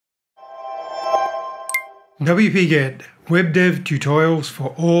WP-Get Web Dev Tutorials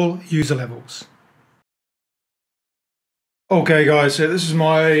for all user levels. Okay guys, so this is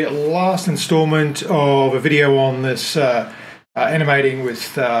my last installment of a video on this animating with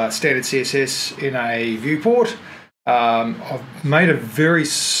standard CSS in a viewport. I've made a very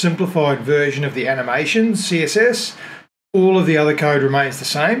simplified version of the animation CSS. All of the other code remains the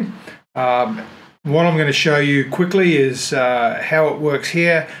same. What I'm going to show you quickly is how it works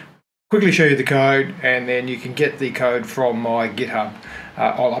here. Quickly show you the code, and then you can get the code from my GitHub.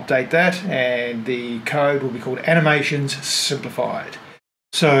 I'll update that, and the code will be called Animations Simplified.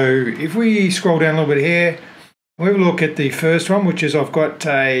 So if we scroll down a little bit here, we have a look at the first one, which is I've got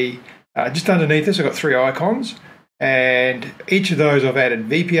a just underneath this I've got 3 icons, and each of those I've added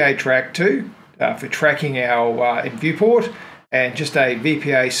VPA track to for tracking our in viewport, and just a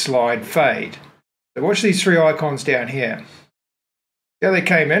VPA slide fade. So watch these 3 icons down here. Yeah, they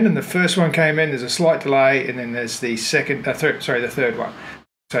came in, and the first one came in, there's a slight delay, and then there's the third one.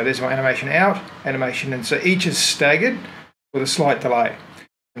 So there's my animation out, animation in. So each is staggered with a slight delay.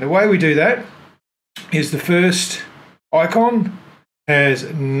 And the way we do that is the first icon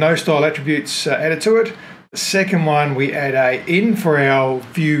has no style attributes added to it. The second one, we add a in for our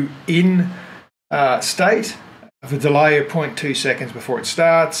view in state of a delay of 0.2 seconds before it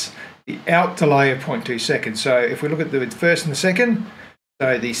starts, the out delay of 0.2 seconds. So if we look at the first and the second,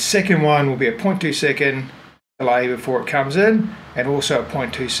 so the second one will be a 0.2 second delay before it comes in, and also a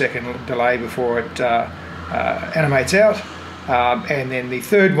 0.2 second delay before it animates out. And then the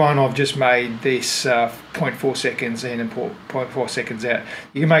third one, I've just made this 0.4 seconds in and 0.4 seconds out.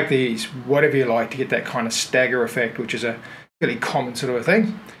 You can make these whatever you like to get that kind of stagger effect, which is a really common sort of a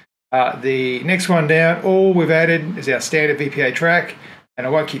thing. The next one down, all we've added is our standard VPA track, and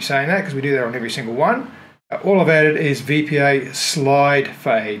I won't keep saying that because we do that on every single one. All I've added is VPA slide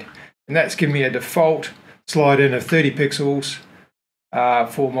fade, and that's given me a default slide in of 30 pixels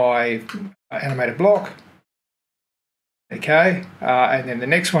for my animated block. Okay, and then the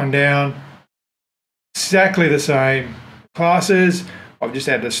next one down, exactly the same classes. I've just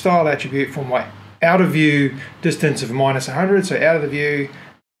added a style attribute for my out of view distance of -100, so out of the view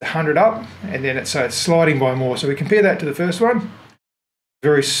 100 up, and then it's sliding by more. So we compare that to the first one.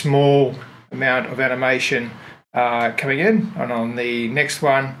 Very small amount of animation coming in, and on the next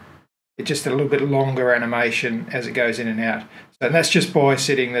one it's just a little bit longer animation as it goes in and out. So that's just by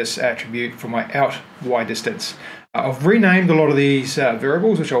setting this attribute for my out Y distance. I've renamed a lot of these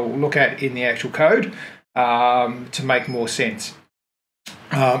variables, which I'll look at in the actual code to make more sense.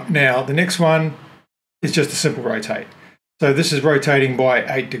 Now the next one is just a simple rotate. So this is rotating by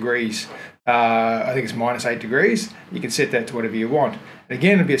 8 degrees. I think it's -8 degrees. You can set that to whatever you want. And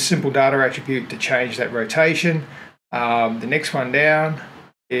again, it'll be a simple data attribute to change that rotation. The next one down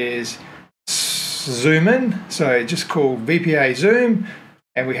is zoom in. So just called VPA zoom,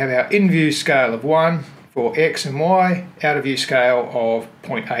 and we have our in view scale of 1 for X and Y, out of view scale of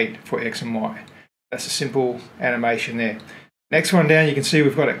 0.8 for X and Y. That's a simple animation there. Next one down, you can see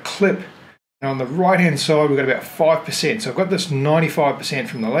we've got a clip. And on the right hand side, we've got about 5%. So I've got this 95%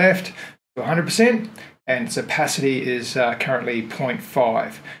 from the left to 100%, and its opacity is currently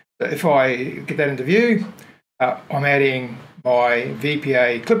 0.5. So if I get that into view, I'm adding my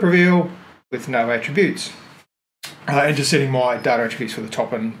VPA clip reveal with no attributes, and just setting my data attributes for the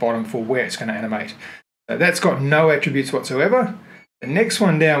top and bottom for where it's going to animate. So that's got no attributes whatsoever. The next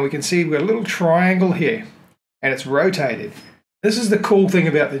one down, we can see we've got a little triangle here, and it's rotated. This is the cool thing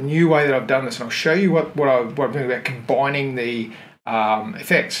about the new way that I've done this, and I'll show you what I'm doing about combining the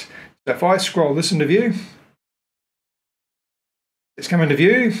effects. So if I scroll this into view, it's come into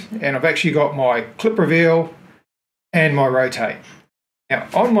view, and I've actually got my clip reveal and my rotate. Now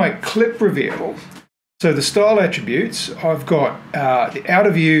on my clip reveal, so the style attributes, I've got the out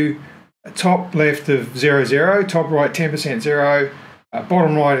of view top left of 0, 0, top right 10%, 0,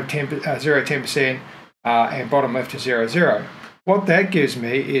 bottom right of 0, 10%, and bottom left of 0, 0. What that gives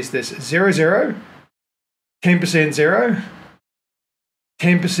me is this 0, 0, 10%, 0,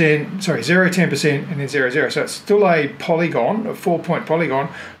 10%, sorry, 0, 10%, and then 0, 0. So it's still a polygon, a 4-point polygon,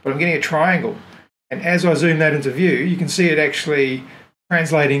 but I'm getting a triangle. And as I zoom that into view, you can see it actually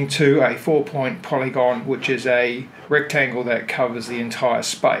translating to a 4-point polygon, which is a rectangle that covers the entire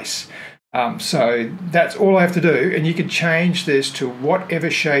space. So that's all I have to do, and you can change this to whatever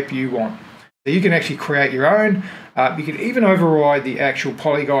shape you want. So you can actually create your own. You can even override the actual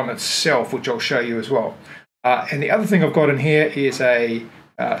polygon itself, which I'll show you as well. And the other thing I've got in here is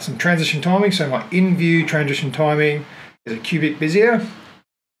some transition timing. So my in-view transition timing is a cubic Bezier,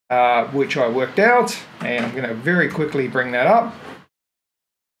 which I worked out, and I'm going to very quickly bring that up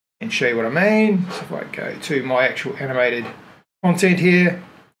and show you what I mean. So if I go to my actual animated content here,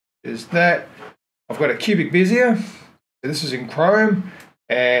 is that I've got a cubic bezier. This is in Chrome,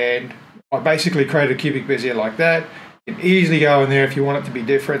 and I basically created a cubic bezier like that. You can easily go in there if you want it to be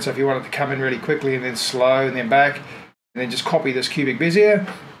different. So if you want it to come in really quickly and then slow and then back, and then just copy this cubic bezier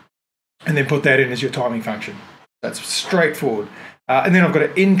and then put that in as your timing function. That's straightforward. And then I've got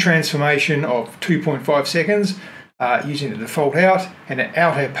an in transformation of 2.5 seconds using the default out and an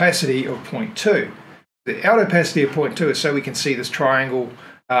out opacity of 0.2. The out opacity of 0.2 is so we can see this triangle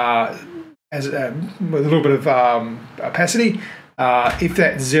as with a little bit of opacity. If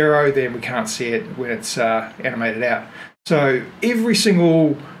that's 0, then we can't see it when it's animated out. So every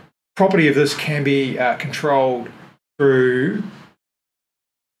single property of this can be controlled through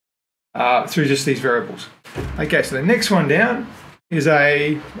just these variables. Okay, so the next one down is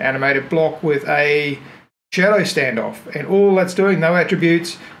a animated block with a shadow standoff, and all that's doing, no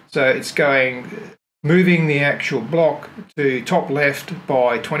attributes, so it's moving the actual block to top left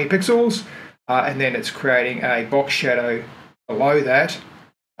by 20 pixels, and then it's creating a box shadow below that,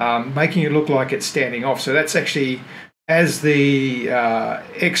 making it look like it's standing off. So that's actually as the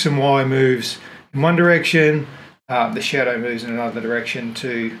X and Y moves in one direction, the shadow moves in another direction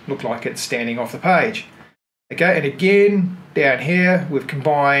to look like it's standing off the page. Okay, and again, down here, we've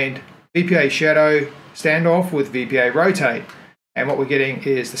combined VPA shadow standoff with VPA rotate. And what we're getting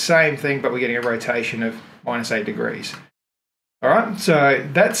is the same thing, but we're getting a rotation of -8 degrees. All right, so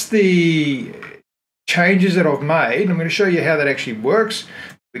that's the changes that I've made. I'm going to show you how that actually works.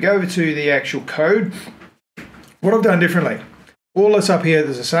 We go over to the actual code. What I've done differently, all this up here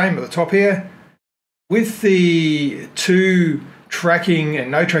is the same at the top here. With the 2 tracking and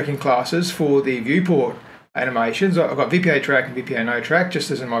no tracking classes for the viewport animations, I've got VPA track and VPA no track, just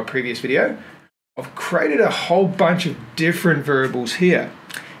as in my previous video. I've created a whole bunch of different variables here.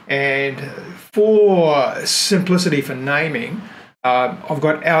 And for simplicity for naming, I've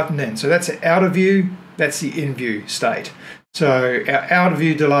got out and in. So that's the out of view, that's the in view state. So our out of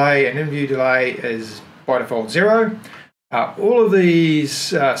view delay and in view delay is by default 0. All of these,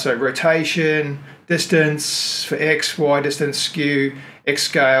 so rotation, distance for X, Y distance, skew, X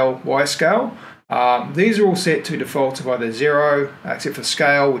scale, Y scale, these are all set to defaults of either 0, except for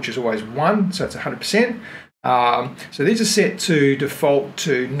scale, which is always 1, so it's 100%. So these are set to default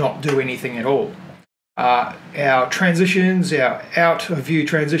to not do anything at all. Our transitions, our out of view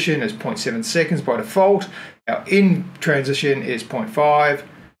transition is 0.7 seconds by default. Our in transition is 0.5.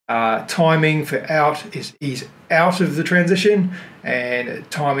 Timing for out is ease out of the transition, and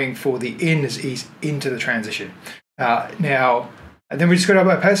timing for the in is ease into the transition. And then we just got our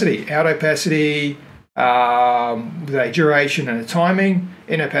opacity. Out opacity with a duration and a timing,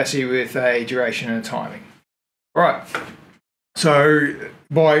 in opacity with a duration and a timing. All right, so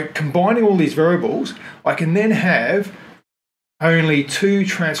by combining all these variables, I can then have only 2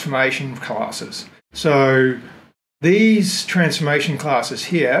 transformation classes. So these transformation classes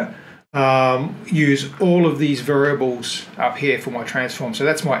here use all of these variables up here for my transform. So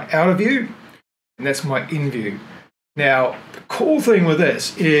that's my out of view, and that's my in view. Now, the cool thing with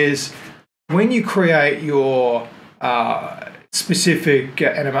this is when you create your specific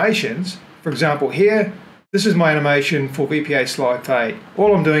animations, for example here, this is my animation for VPA slide fade.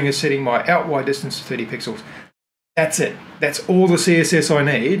 All I'm doing is setting my out Y distance to 30 pixels. That's it. That's all the CSS I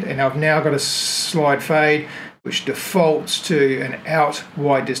need, and I've now got a slide fade which defaults to an out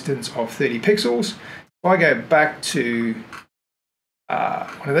Y distance of 30 pixels. If I go back to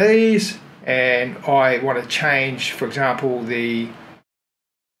one of these, and I want to change, for example, the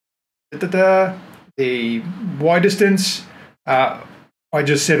Y distance, I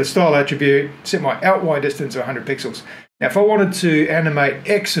just set a style attribute, set my out Y distance of 100 pixels. Now, if I wanted to animate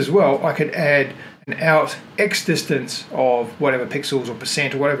X as well, I could add an out X distance of whatever pixels or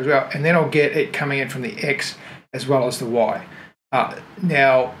percent or whatever as well, and then I'll get it coming in from the X as well as the Y.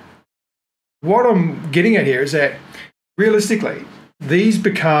 Now, what I'm getting at here is that realistically, these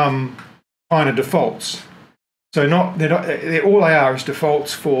become kind of defaults. So all they are is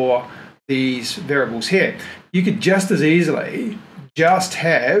defaults for these variables here. You could just as easily just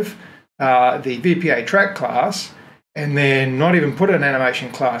have the VPA track class and then not even put an animation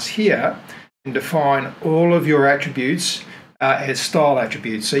class here and define all of your attributes as style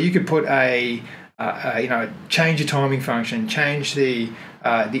attributes. So you could put change the timing function, change the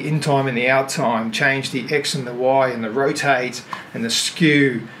in time and the out time, change the X and the Y and the rotate and the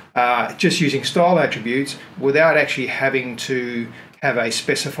skew, just using style attributes without actually having to have a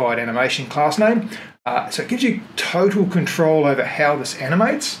specified animation class name. So it gives you total control over how this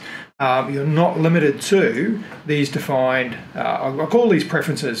animates. you're not limited to these defined, I'll call these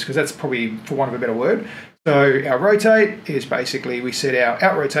preferences because that's probably for want of a better word. So our rotate is basically we set our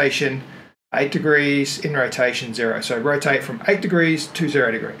out rotation 8 degrees, in rotation 0. So rotate from 8 degrees to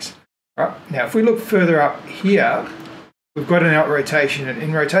 0 degrees. All right. Now if we look further up here, we've got an out rotation and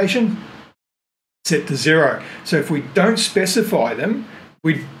in rotation set to 0. So if we don't specify them,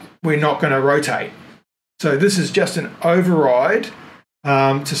 we're not going to rotate. So this is just an override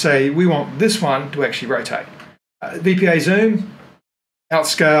to say we want this one to actually rotate. VPA zoom,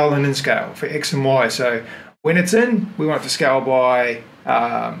 outscale and inscale for X and Y. So when it's in, we want it to scale by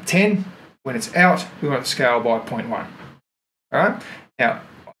 10. When it's out, we want it to scale by 0.1. All right. Now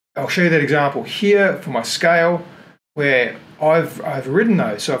I'll show you that example here for my scale where I've written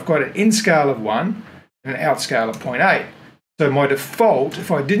those. So I've got an in scale of 1 and an out scale of 0.8. So my default,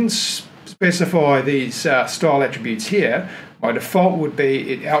 if I didn't specify these style attributes here, my default would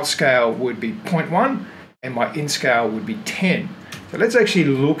be outscale would be 0.1 and my in scale would be 10. So let's actually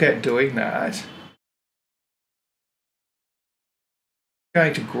look at doing that. I'm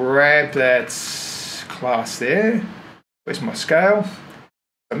going to grab that class there. Where's my scale?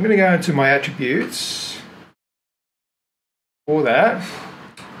 I'm going to go into my attributes for that.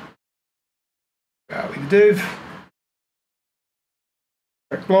 Go with div,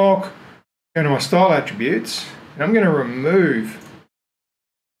 block, go to my style attributes, and I'm going to remove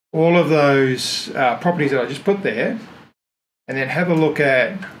all of those properties that I just put there, and then have a look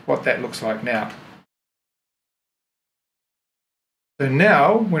at what that looks like now. So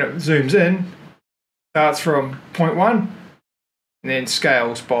now, when it zooms in, starts from 0.1 and then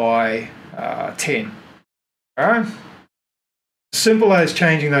scales by 10. All right. Simple as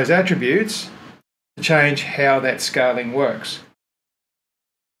changing those attributes to change how that scaling works.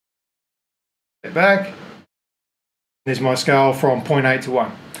 Step back. There's my scale from 0.8 to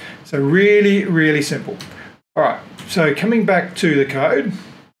 1. So really, really simple. All right. So coming back to the code,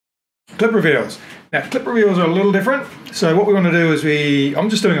 clip reveals. Now clip reveals are a little different. So what we want to do is I'm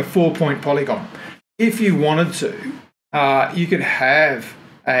just doing a 4-point polygon. If you wanted to, you could have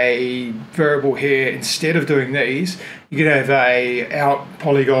a variable here instead of doing these. You could have a out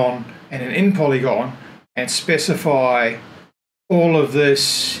polygon and an in polygon and specify all of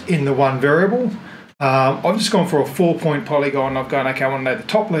this in the one variable. I've just gone for a 4-point polygon. I've gone, okay, I want to know the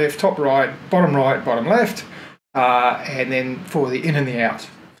top left, top right, bottom left, and then for the in and the out.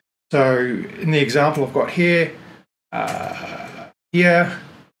 So in the example I've got here, I've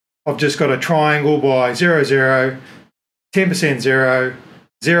just got a triangle by 0, 0, 10%, 0,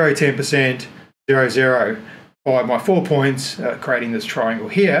 0, 10%, 0, 0 by my 4 points, creating this triangle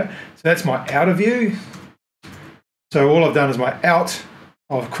here. So that's my outer view. So all I've done is my out,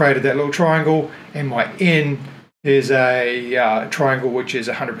 I've created that little triangle, and my in is a triangle which is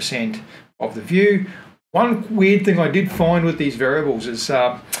 100% of the view. One weird thing I did find with these variables is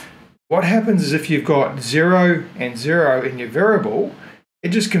what happens is if you've got 0 and 0 in your variable, it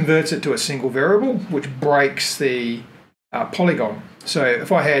just converts it to a single variable, which breaks the polygon. So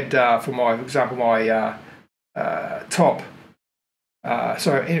if I had, for my example, my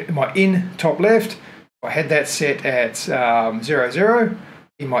my in top left, if I had that set at 0, 0,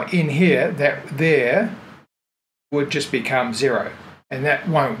 in my in here, that there would just become 0. And that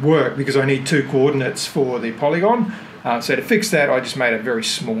won't work because I need 2 coordinates for the polygon. So to fix that, I just made a very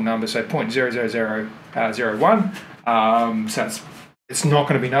small number, so 0.00001. So it's not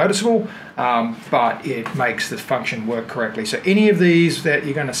going to be noticeable, but it makes the function work correctly. So any of these that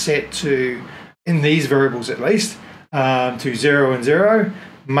you're going to set to, in these variables at least, to 0 and 0,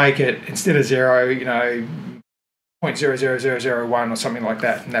 make it, instead of 0, 0.00001 or something like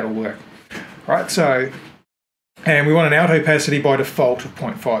that, and that'll work. All right, so, and we want an out opacity by default of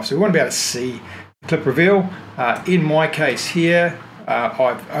 0.5. So we want to be able to see the clip reveal. In my case here,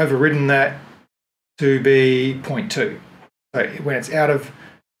 I've overridden that to be 0.2. So when it's out of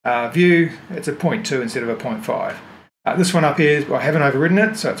view, it's a 0.2 instead of a 0.5. This one up here, I haven't overridden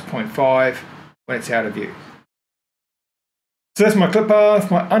it, so it's 0.5 when it's out of view. So that's my clip path,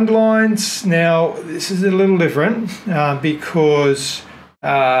 my underlines. Now, this is a little different because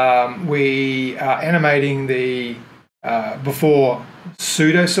we are animating the before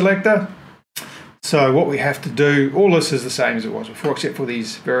pseudo selector. So what we have to do, all this is the same as it was before, except for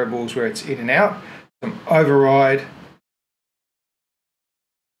these variables where it's in and out. Some override,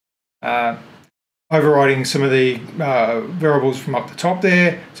 overriding some of the variables from up the top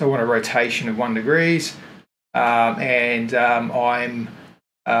there. So I want a rotation of 1 degrees. I'm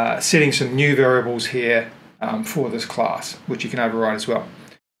setting some new variables here for this class, which you can override as well.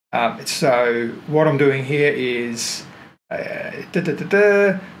 So what I'm doing here is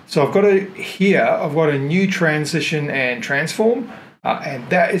So I've got I've got a new transition and transform, and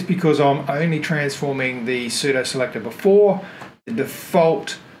that is because I'm only transforming the pseudo selector before. The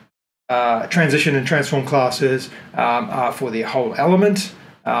default transition and transform classes are for the whole element,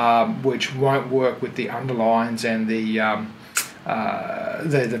 which won't work with the underlines and the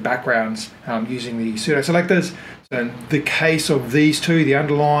backgrounds using the pseudo selectors. So in the case of these two, the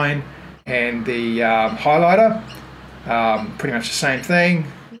underline and the highlighter, pretty much the same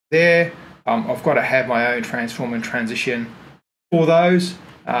thing there. I've got to have my own transform and transition for those,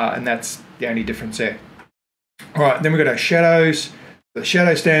 and that's the only difference there. All right, then we've got our shadows. The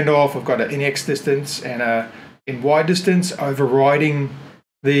shadow standoff, I've got an in X distance and a in Y distance overriding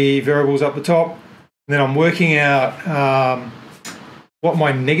the variables up the top. And then I'm working out what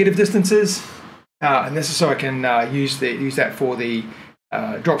my negative distance is, and this is so I can use that for the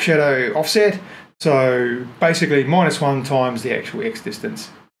drop shadow offset. So basically -1 times the actual X distance.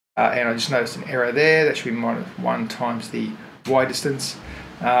 And I just noticed an error there. That should be -1 times the Y distance.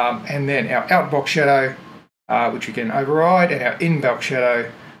 And then our outbox shadow, which we can override, and our inbox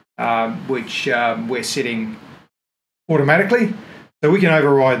shadow, which we're setting automatically. So we can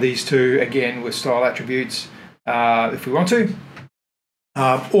override these two again with style attributes if we want to,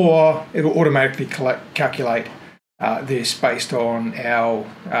 or it will automatically calculate this based on our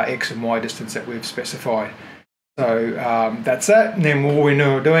X and Y distance that we've specified. So that's that. And then what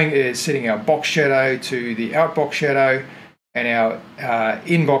we're doing is setting our box shadow to the outbox shadow and our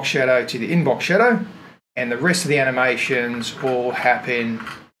inbox shadow to the inbox shadow. And the rest of the animations all happen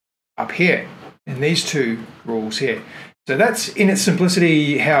up here in these two rules here. So that's in its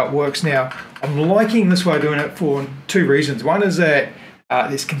simplicity how it works now. I'm liking this way of doing it for two reasons. One is that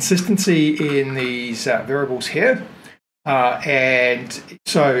there's consistency in these variables here. And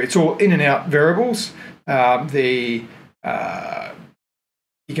so it's all in and out variables. You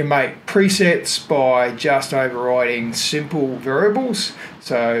can make presets by just overriding simple variables.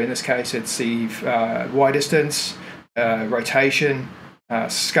 So in this case, it's the Y distance, rotation,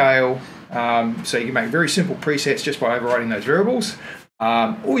 scale. So you can make very simple presets just by overriding those variables.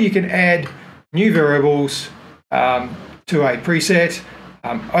 Or you can add new variables to a preset,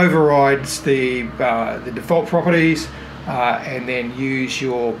 overrides the default properties, and then use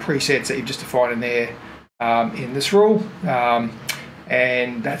your presets that you've just defined in there in this rule.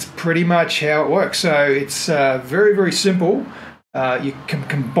 And that's pretty much how it works. So it's very, very simple. You can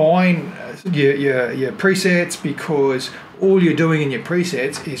combine your presets because all you're doing in your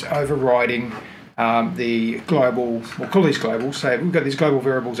presets is overriding the global, we'll call these globals. So we've got these global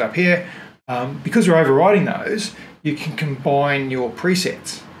variables up here. Because we're overriding those, you can combine your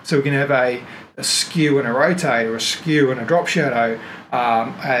presets. So we can have a skew and a rotate, or a skew and a drop shadow,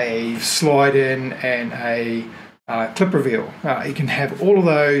 a slide in and a clip reveal. You can have all of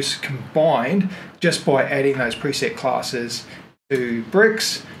those combined just by adding those preset classes to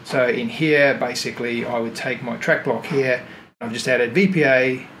bricks. So in here, basically, I would take my track block here. I've just added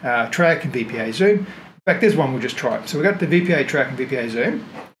VPA track and VPA zoom. In fact, there's one we'll just try. So we've got the VPA track and VPA zoom.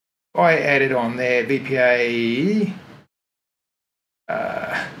 I added on there VPA.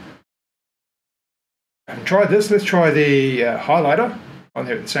 I haven't tried this. Let's try the highlighter on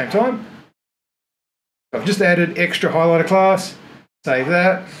there at the same time. So I've just added extra highlighter class. Save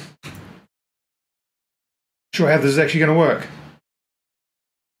that. Not sure how this is actually going to work.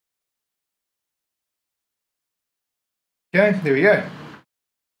 Okay, there we go.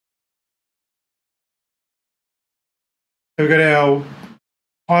 So we've got our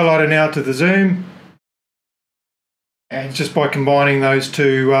highlighter now to the zoom, and just by combining those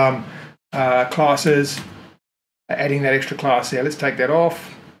two classes, adding that extra class there. Let's take that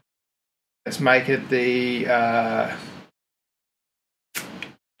off. Let's make it the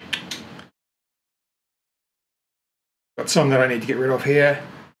got some that I need to get rid of here.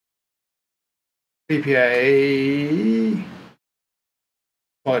 VPA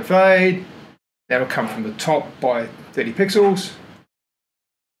slide fade. That'll come from the top by 30 pixels.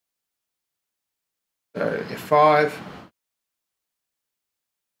 So F5.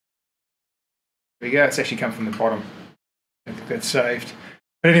 There we go. It's actually come from the bottom. I think that's saved.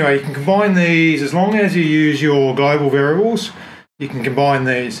 But anyway, you can combine these as long as you use your global variables. You can combine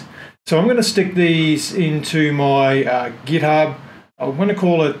these. So I'm going to stick these into my GitHub. I'm going to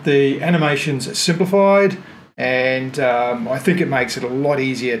call it the Animations Simplified, and I think it makes it a lot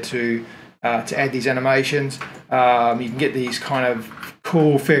easier to add these animations. You can get these kind of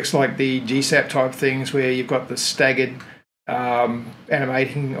cool effects like the GSAP type things where you've got the staggered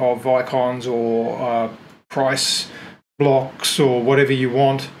animating of icons or price blocks or whatever you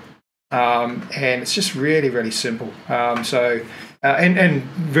want, and it's just really, really simple. So and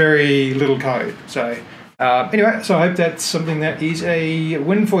very little code. So anyway, so I hope that's something that is a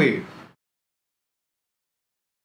win for you.